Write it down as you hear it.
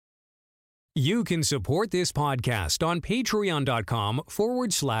You can support this podcast on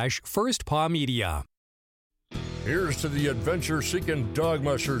patreon.com/firstpawmedia. Here's to the adventure-seeking dog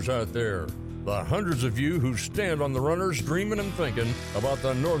mushers out there. The hundreds of you who stand on the runners dreaming and thinking about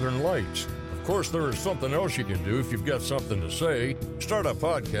the Northern Lights. Of course, there is something else you can do if you've got something to say. Start a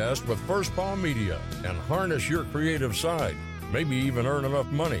podcast with First Paw Media and harness your creative side. Maybe even earn enough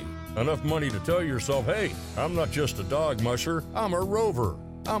money to tell yourself, hey, I'm not just a dog musher, I'm a rover.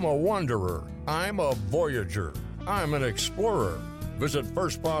 I'm a wanderer. I'm a voyager. I'm an explorer. Visit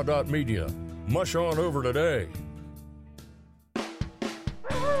firstpaw.media. Mush on over today.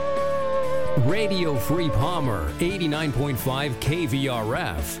 Radio Free Palmer 89.5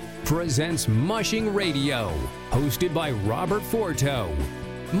 KVRF presents Mushing Radio, hosted by Robert Forto.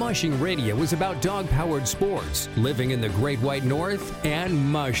 Mushing Radio is about dog-powered sports, living in the Great White North, and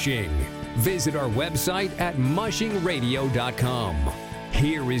mushing. Visit our website at mushingradio.com.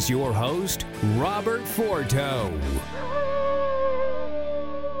 Here is your host, Robert Forto.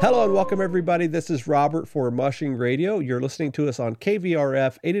 Hello and welcome everybody. This is Robert for Mushing Radio. You're listening to us on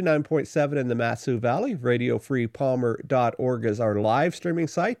KVRF 89.7 in the Matsu Valley. RadioFreePalmer.org is our live streaming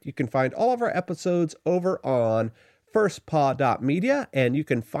site. You can find all of our episodes over on firstpaw.media, and you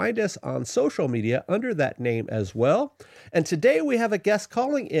can find us on social media under that name as well. And today we have a guest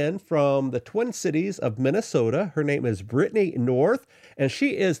calling in from the Twin Cities of Minnesota. Her name is Brittany North, and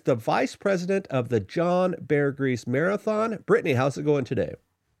she is the Vice President of the John Beargrease Marathon. Brittany, how's it going today?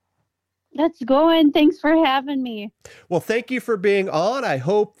 That's going. Thanks for having me. Well, thank you for being on. I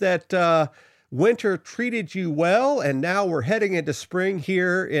hope that winter treated you well, and now we're heading into spring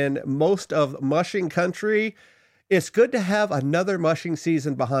here in most of mushing country. It's good to have another mushing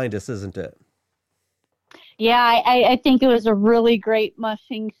season behind us, isn't it? Yeah, I think it was a really great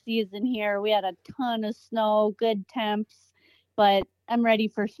mushing season here. We had a ton of snow, good temps, but I'm ready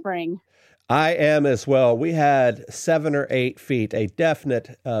for spring. I am as well. We had 7 or 8 feet, a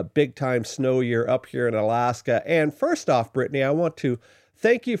definite big-time snow year up here in Alaska. And first off, Brittany, I want to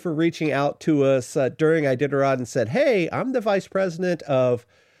thank you for reaching out to us during Iditarod and said, hey, I'm the Vice President of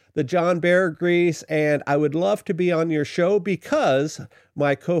the John Beargrease, and I would love to be on your show because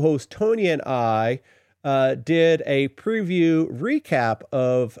my co-host Tony and I did a preview recap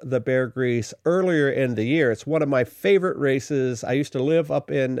of the Beargrease earlier in the year. It's one of my favorite races. I used to live up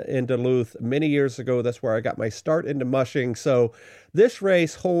in Duluth many years ago. That's where I got my start into mushing. So this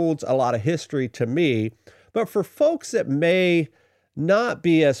race holds a lot of history to me. But for folks that may not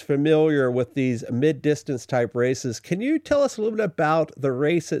be as familiar with these mid-distance type races, can you tell us a little bit about the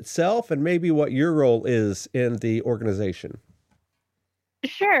race itself and maybe what your role is in the organization?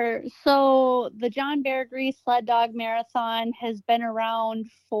 Sure. So the John Beargrease Sled Dog Marathon has been around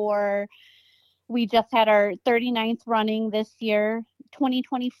we just had our 39th running this year.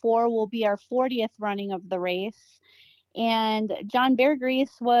 2024 will be our 40th running of the race. And John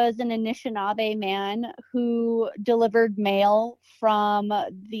Beargrease was an Anishinaabe man who delivered mail from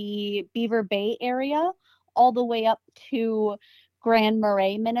the Beaver Bay area all the way up to Grand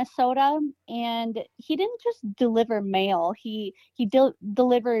Marais, Minnesota. And he didn't just deliver mail. He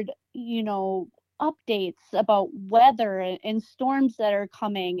delivered, updates about weather and storms that are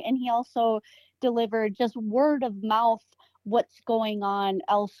coming. And he also delivered just word of mouth what's going on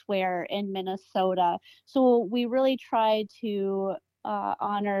elsewhere in Minnesota. So we really try to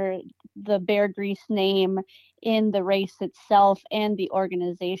honor the Beargrease name in the race itself and the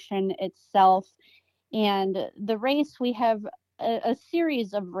organization itself. And the race, we have a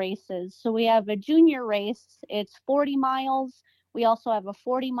series of races. So we have a junior race. It's 40 miles. We also have a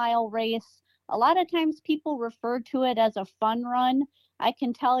 40-mile race. A lot of times people refer to it as a fun run. I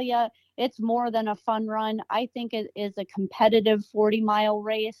can tell you it's more than a fun run. I think it is a competitive 40-mile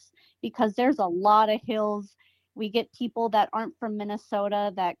race because there's a lot of hills. We get people that aren't from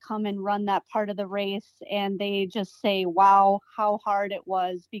Minnesota that come and run that part of the race, and they just say, wow, how hard it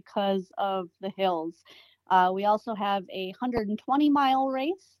was because of the hills. We also have a 120-mile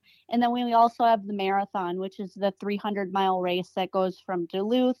race, and then we also have the marathon, which is the 300-mile race that goes from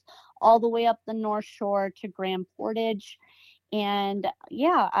Duluth all the way up the North Shore to Grand Portage. And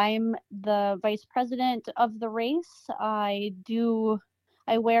yeah, I'm the vice president of the race. I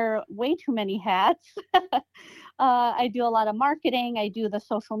wear way too many hats. I do a lot of marketing. I do the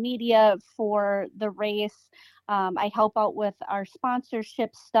social media for the race. I help out with our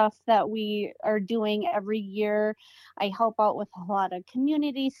sponsorship stuff that we are doing every year. I help out with a lot of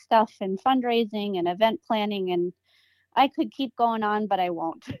community stuff and fundraising and event planning. And I could keep going on, but I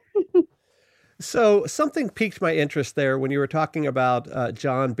won't. So something piqued my interest there when you were talking about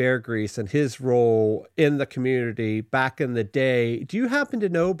John Beargrease and his role in the community back in the day. Do you happen to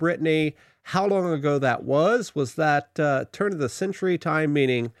know, Brittany, how long ago that was? Was that turn of the century time,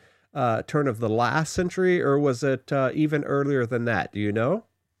 meaning turn of the last century, or was it even earlier than that? Do you know?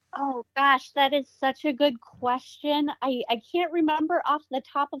 Oh gosh, that is such a good question. I can't remember off the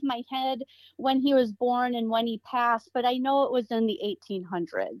top of my head when he was born and when he passed, but I know it was in the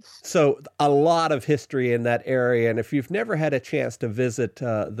 1800s. So a lot of history in that area, and if you've never had a chance to visit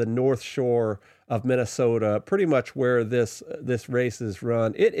the North Shore of Minnesota, pretty much where this race is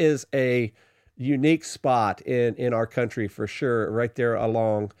run, it is a unique spot in our country for sure. Right there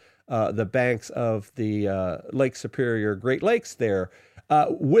along the banks of the Lake Superior Great Lakes there.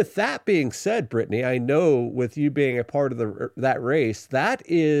 With that being said, Brittany, I know with you being a part of that race, that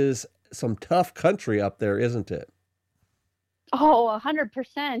is some tough country up there, isn't it? Oh,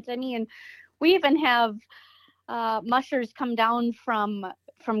 100%. I mean, we even have mushers come down from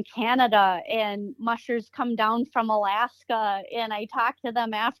Canada and mushers come down from Alaska, and I talked to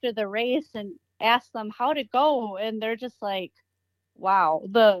them after the race and asked them how to go, and they're just like, wow,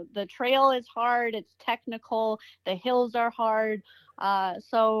 the trail is hard, it's technical, the hills are hard.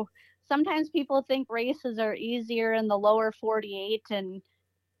 So sometimes people think races are easier in the lower 48, and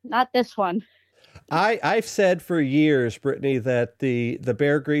not this one. I've said for years, Brittany, that the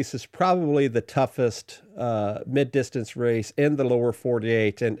Beargrease is probably the toughest mid-distance race in the lower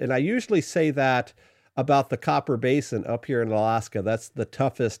 48. And I usually say that about the Copper Basin up here in Alaska. That's the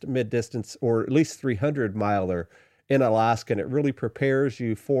toughest mid-distance, or at least 300 miler in Alaska, and it really prepares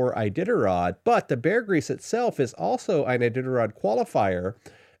you for Iditarod. But the Beargrease itself is also an Iditarod qualifier,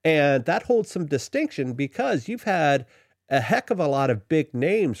 and that holds some distinction because you've had a heck of a lot of big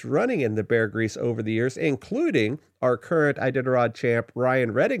names running in the Beargrease over the years, including our current Iditarod champ,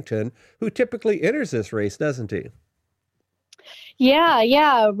 Ryan Reddington, who typically enters this race, doesn't he?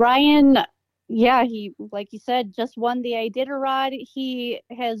 Yeah. Ryan, yeah, he, like you said, just won the Iditarod. He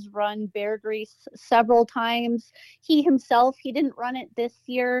has run Beargrease several times. He himself, he didn't run it this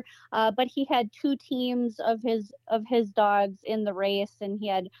year, but he had two teams of his dogs in the race, and he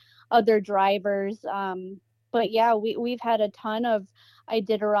had other drivers. But yeah, we've had a ton of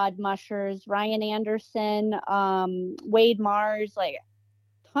Iditarod mushers, Ryan Anderson, Wade Mars, like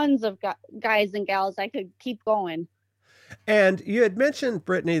tons of guys and gals. I could keep going. And you had mentioned,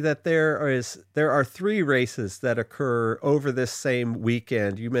 Brittany, that there are three races that occur over this same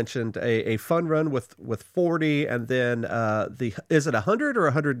weekend. You mentioned a fun run with 40, and then is it 100 or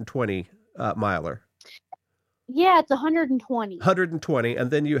 120 miler? Yeah, it's 120. 120,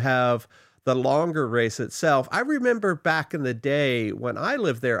 and then you have the longer race itself. I remember back in the day when I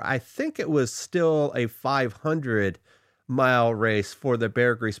lived there, I think it was still a 500-mile race for the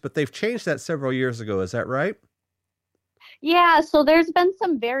Beargrease, but they've changed that several years ago. Is that right? Yeah, so there's been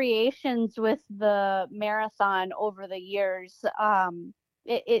some variations with the marathon over the years.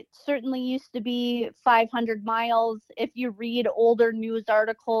 It certainly used to be 500 miles. If you read older news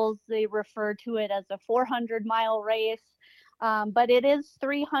articles, they refer to it as a 400-mile race. But it is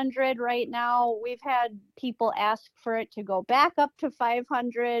 300 right now. We've had people ask for it to go back up to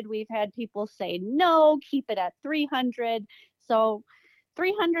 500. We've had people say, no, keep it at 300. So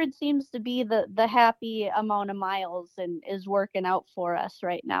 300 seems to be the happy amount of miles and is working out for us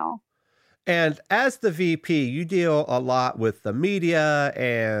right now. And as the VP, you deal a lot with the media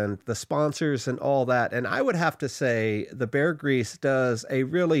and the sponsors and all that. And I would have to say the Beargrease does a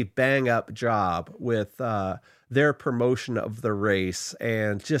really bang up job with their promotion of the race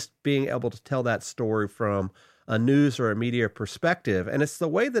and just being able to tell that story from a news or a media perspective. And it's the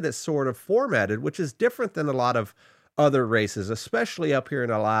way that it's sort of formatted, which is different than a lot of other races, especially up here in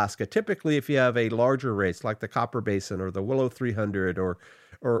Alaska. Typically, if you have a larger race like the Copper Basin or the Willow 300 or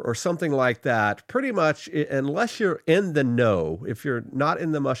something like that, pretty much, unless you're in the know, if you're not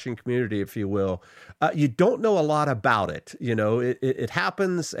in the mushing community, if you will, you don't know a lot about it. You know, it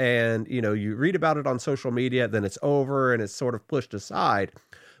happens and, you know, you read about it on social media, then it's over and it's sort of pushed aside.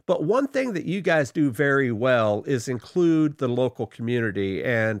 But one thing that you guys do very well is include the local community.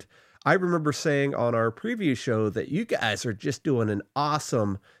 And I remember saying on our preview show that you guys are just doing an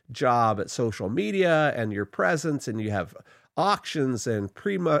awesome job at social media and your presence, and you have auctions and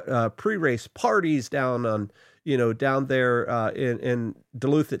pre-race parties down there in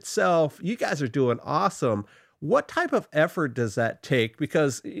Duluth itself. You guys are doing awesome. What type of effort does that take?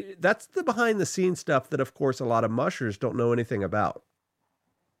 Because that's the behind the scenes stuff that, of course, a lot of mushers don't know anything about.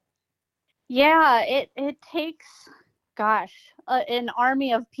 Yeah, it takes, gosh, an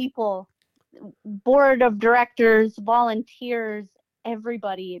army of people, board of directors, volunteers,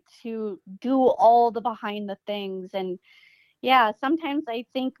 everybody to do all the behind the things. And yeah, sometimes I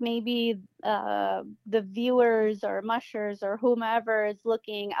think maybe the viewers or mushers or whomever is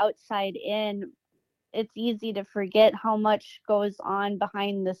looking outside in, it's easy to forget how much goes on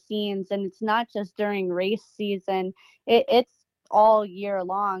behind the scenes. And it's not just during race season, it's all year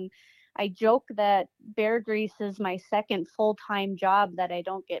long. I joke that Beargrease is my second full-time job that I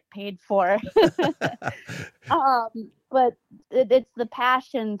don't get paid for. But it's the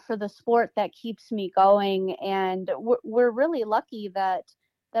passion for the sport that keeps me going. And we're really lucky that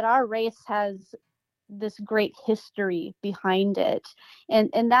our race has this great history behind it.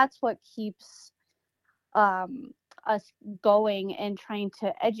 And that's what keeps us going and trying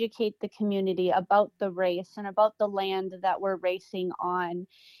to educate the community about the race and about the land that we're racing on.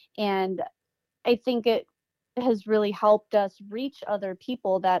 And I think it has really helped us reach other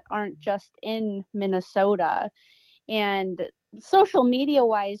people that aren't just in Minnesota. And social media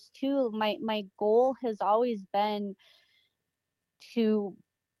wise too, my goal has always been to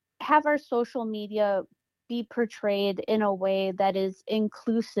have our social media be portrayed in a way that is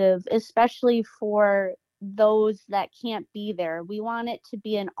inclusive, especially for those that can't be there. We want it to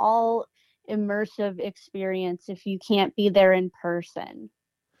be an all immersive experience if you can't be there in person.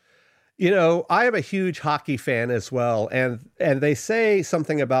 You know, I am a huge hockey fan as well, and they say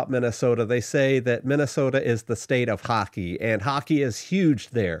something about Minnesota. They say that Minnesota is the state of hockey, and hockey is huge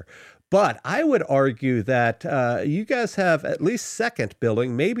there. But I would argue that you guys have at least second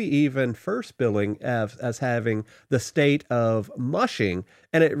billing, maybe even first billing as having the state of mushing.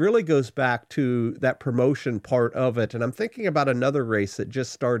 And it really goes back to that promotion part of it. And I'm thinking about another race that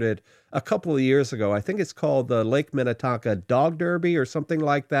just started a couple of years ago. I think it's called the Lake Minnetonka Dog Derby or something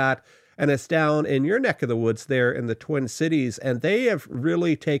like that. And it's down in your neck of the woods there in the Twin Cities. And they have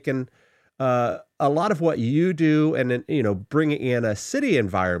really taken a lot of what you do and, you know, bringing in a city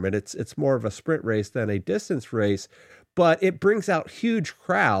environment. It's more of a sprint race than a distance race, but it brings out huge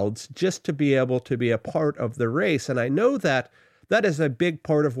crowds just to be able to be a part of the race. And I know that that is a big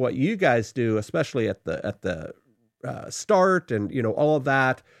part of what you guys do, especially at the start and, you know, all of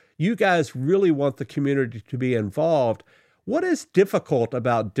that. You guys really want the community to be involved. What is difficult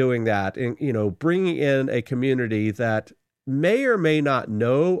about doing that and, you know, bringing in a community that may or may not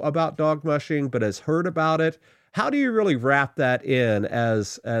know about dog mushing, but has heard about it? How do you really wrap that in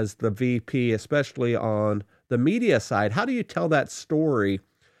as the VP, especially on the media side? How do you tell that story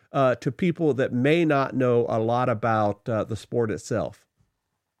to people that may not know a lot about the sport itself?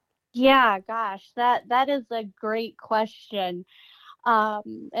 Yeah, gosh, that is a great question.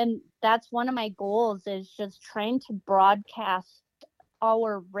 And that's one of my goals, is just trying to broadcast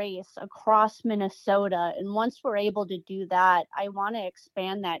our race across Minnesota. And once we're able to do that, I want to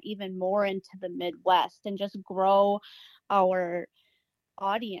expand that even more into the Midwest and just grow our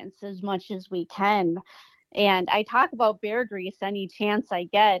audience as much as we can. And I talk about Beargrease any chance I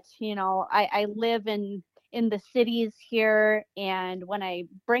get. You know, I live in the cities here, and when I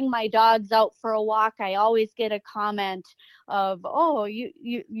bring my dogs out for a walk, I always get a comment of, "Oh,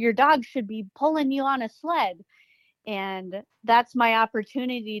 your dog should be pulling you on a sled." And that's my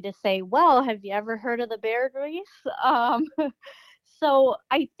opportunity to say, "Well, have you ever heard of the Beargrease?" So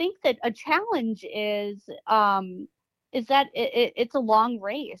I think that a challenge is that it's a long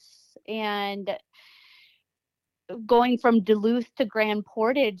race, and going from Duluth to Grand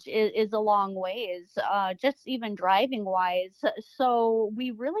Portage is a long ways, just even driving wise. So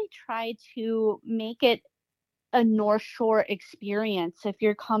we really try to make it a North Shore experience if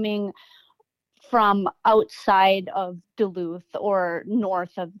you're coming from outside of Duluth or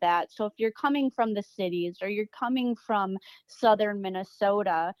north of that. So if you're coming from the cities or you're coming from southern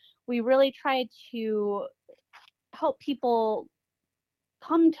Minnesota, we really try to help people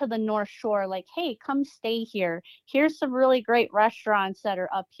come to the North Shore, like, hey, come stay here. Here's some really great restaurants that are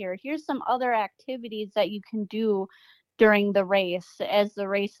up here. Here's some other activities that you can do during the race as the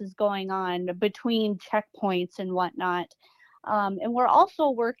race is going on, between checkpoints and whatnot. And we're also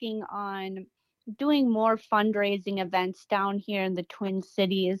working on doing more fundraising events down here in the Twin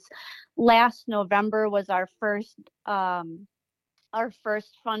Cities. Last November was our first fundraiser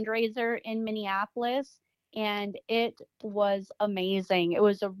in Minneapolis, and it was amazing. It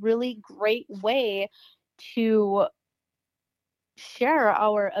was a really great way to share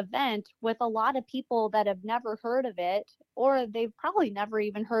our event with a lot of people that have never heard of it, or they've probably never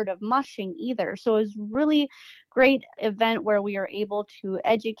even heard of mushing either. So it was really great event where we are able to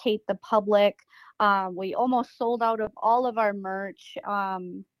educate the public. We almost sold out of all of our merch.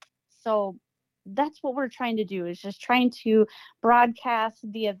 So that's what we're trying to do, is just trying to broadcast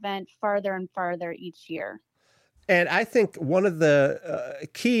the event farther and farther each year. And I think one of the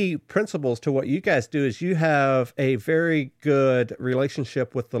key principles to what you guys do is you have a very good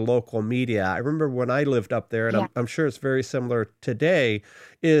relationship with the local media. I remember when I lived up there, and Yeah. I'm sure it's very similar today,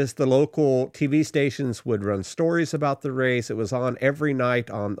 is the local TV stations would run stories about the race. It was on every night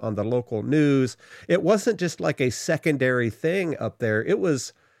on the local news. It wasn't just like a secondary thing up there. It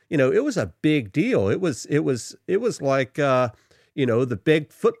was, it was a big deal. It was like, the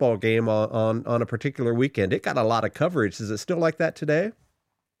big football game on a particular weekend. It got a lot of coverage. Is it still like that today?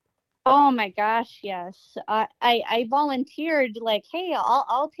 Oh my gosh, yes. I volunteered like, hey,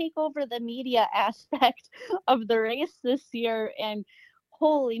 I'll take over the media aspect of the race this year, and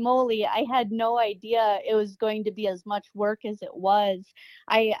holy moly, I had no idea it was going to be as much work as it was.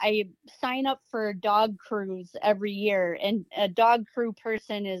 I sign up for dog crews every year, and a dog crew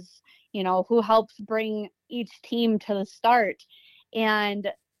person is, who helps bring each team to the start. And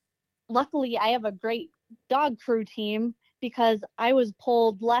luckily I have a great dog crew team because I was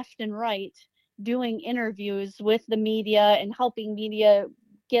pulled left and right doing interviews with the media and helping media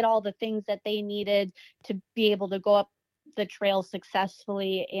get all the things that they needed to be able to go up the trail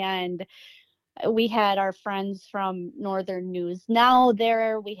successfully. And we had our friends from Northern News Now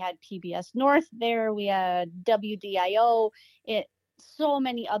there, we had PBS North there, we had WDIO, so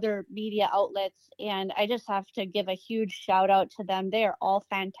many other media outlets, and I just have to give a huge shout out to them. They are all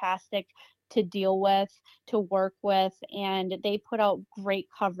fantastic to deal with, to work with, and they put out great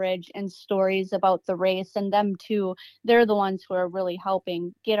coverage and stories about the race, and them too, they're the ones who are really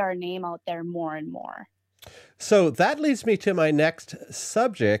helping get our name out there more and more. So that leads me to my next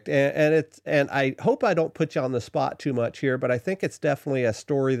subject, and I hope I don't put you on the spot too much here, but I think it's definitely a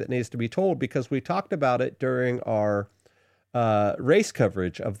story that needs to be told because we talked about it during our race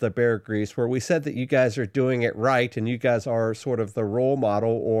coverage of the Beargrease, where we said that you guys are doing it right and you guys are sort of the role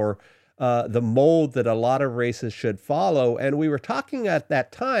model or the mold that a lot of races should follow. And we were talking at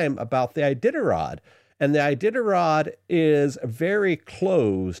that time about the Iditarod. And the Iditarod is very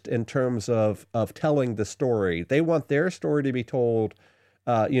closed in terms of telling the story. They want their story to be told,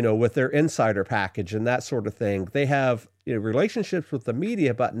 with their insider package and that sort of thing. They have relationships with the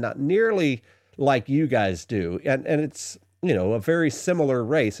media, but not nearly like you guys do. And it's, a very similar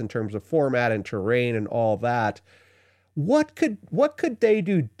race in terms of format and terrain and all that. What could they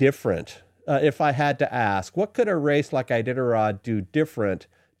do different? If I had to ask, what could a race like Iditarod do different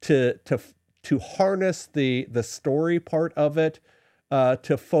to harness the story part of it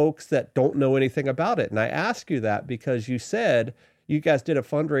to folks that don't know anything about it? And I ask you that because you said you guys did a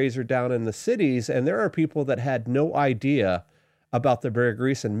fundraiser down in the cities, and there are people that had no idea about the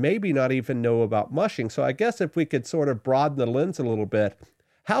Beargrease and maybe not even know about mushing. So I guess if we could sort of broaden the lens a little bit,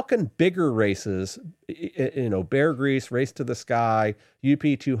 how can bigger races, Beargrease, Race to the Sky,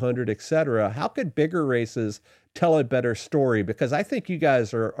 UP 200, etc., how could bigger races tell a better story? Because I think you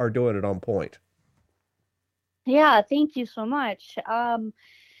guys are doing it on point. Yeah, thank you so much.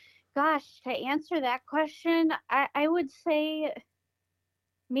 Gosh, to answer that question, I would say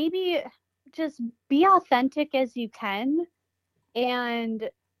maybe just be authentic as you can and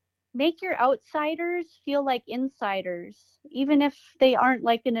make your outsiders feel like insiders, even if they aren't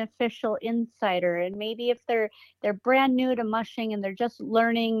like an official insider. And maybe if they're brand new to mushing and they're just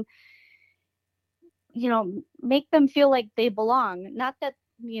learning, make them feel like they belong. Not that,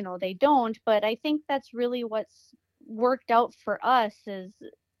 they don't, but I think that's really what's worked out for us is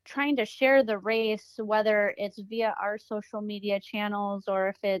trying to share the race, whether it's via our social media channels or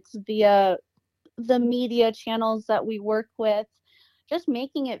if it's via the media channels that we work with, just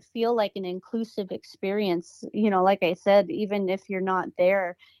making it feel like an inclusive experience, like I said, even if you're not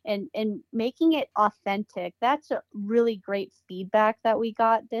there, and making it authentic. That's a really great feedback that we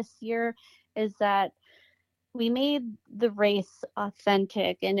got this year, is that we made the race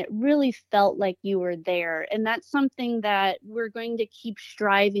authentic and it really felt like you were there. And that's something that we're going to keep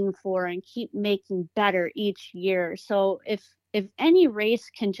striving for and keep making better each year. So if any race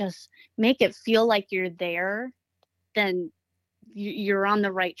can just make it feel like you're there, then you're on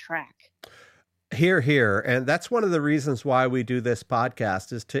the right track. Here. And that's one of the reasons why we do this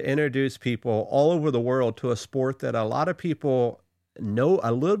podcast, is to introduce people all over the world to a sport that a lot of people know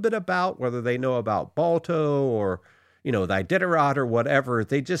a little bit about, whether they know about Balto or, the Iditarod or whatever.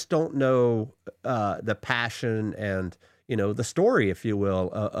 They just don't know the passion and, the story, if you will,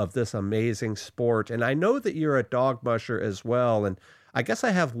 of this amazing sport. And I know that you're a dog musher as well. And I guess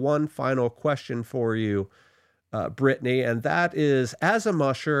I have one final question for you, Brittany, and that is, as a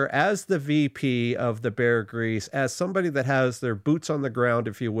musher, as the VP of the Beargrease, as somebody that has their boots on the ground,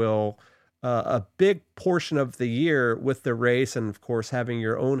 if you will, a big portion of the year with the race, and of course having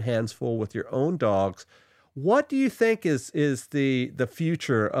your own hands full with your own dogs, What do you think is the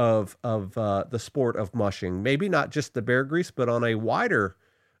future of the sport of mushing? Maybe not just the Beargrease, but on a wider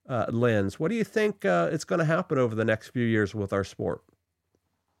lens. What do you think is going to happen over the next few years with our sport?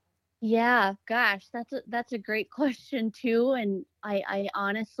 Yeah, gosh, that's a great question too, and I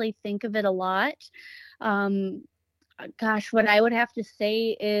honestly think of it a lot. Um, Gosh, what I would have to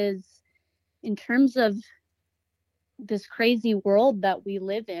say is, in terms of this crazy world that we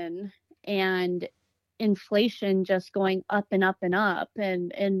live in, and inflation just going up and up and up,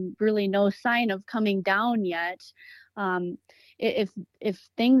 and really no sign of coming down yet. Um, if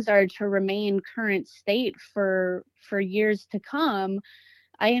things are to remain current state for years to come,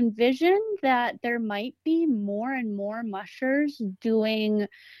 I envision that there might be more and more mushers doing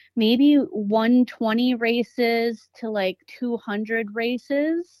maybe 120 races to like 200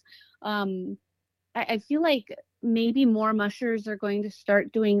 races. I feel like maybe more mushers are going to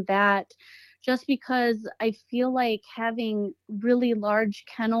start doing that, just because I feel like having really large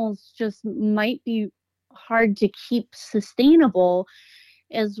kennels just might be hard to keep sustainable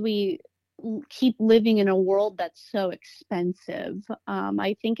as we keep living in a world that's so expensive.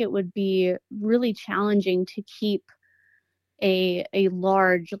 I think it would be really challenging to keep a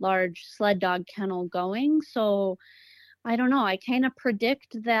large sled dog kennel going. So I don't know. I kind of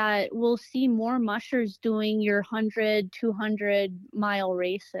predict that we'll see more mushers doing your 100, 200-mile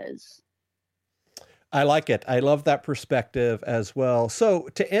races. I like it. I love that perspective as well. So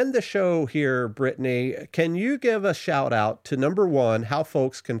to end the show here, Brittany, can you give a shout out to, number one, how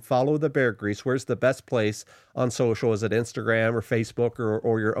folks can follow the Beargrease? Where's the best place on social? Is it Instagram or Facebook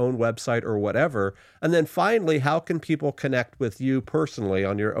or your own website or whatever? And then finally, how can people connect with you personally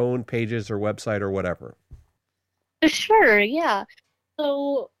on your own pages or website or whatever? Sure, yeah.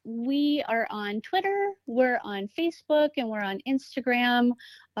 So we are on Twitter, we're on Facebook, and we're on Instagram.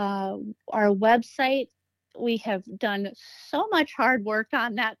 Our website, we have done so much hard work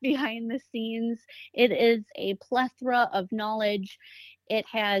on that behind the scenes. It is a plethora of knowledge. It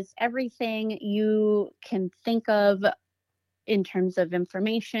has everything you can think of in terms of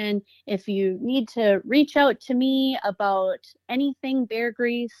information. If you need to reach out to me about anything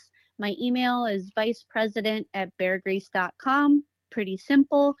Beargrease, my email is vicepresident@beargrease.com. Pretty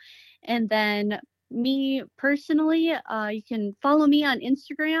simple. And then me personally, you can follow me on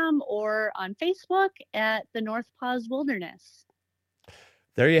Instagram or on Facebook at the North Paws Wilderness.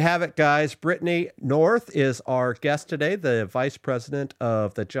 There you have it, guys. Brittany North is our guest today, the vice president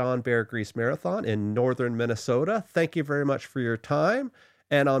of the John Beargrease Marathon in northern Minnesota. Thank you very much for your time.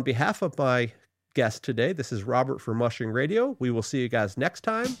 And on behalf of my guest today, this is Robert for Mushing Radio. We will see you guys next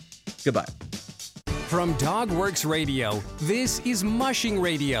time. Goodbye. From Dogworks Radio, this is Mushing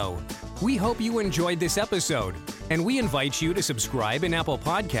Radio. We hope you enjoyed this episode, and we invite you to subscribe in Apple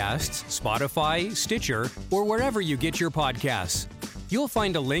Podcasts, Spotify, Stitcher, or wherever you get your podcasts. You'll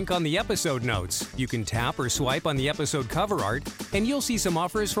find a link on the episode notes. You can tap or swipe on the episode cover art, and you'll see some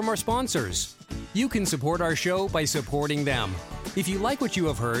offers from our sponsors. You can support our show by supporting them. If you like what you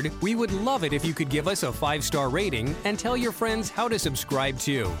have heard, we would love it if you could give us a 5-star rating and tell your friends how to subscribe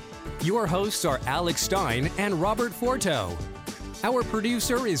too. Your hosts are Alex Stein and Robert Forto. Our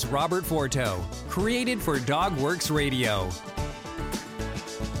producer is Robert Forto, created for Dogworks Radio.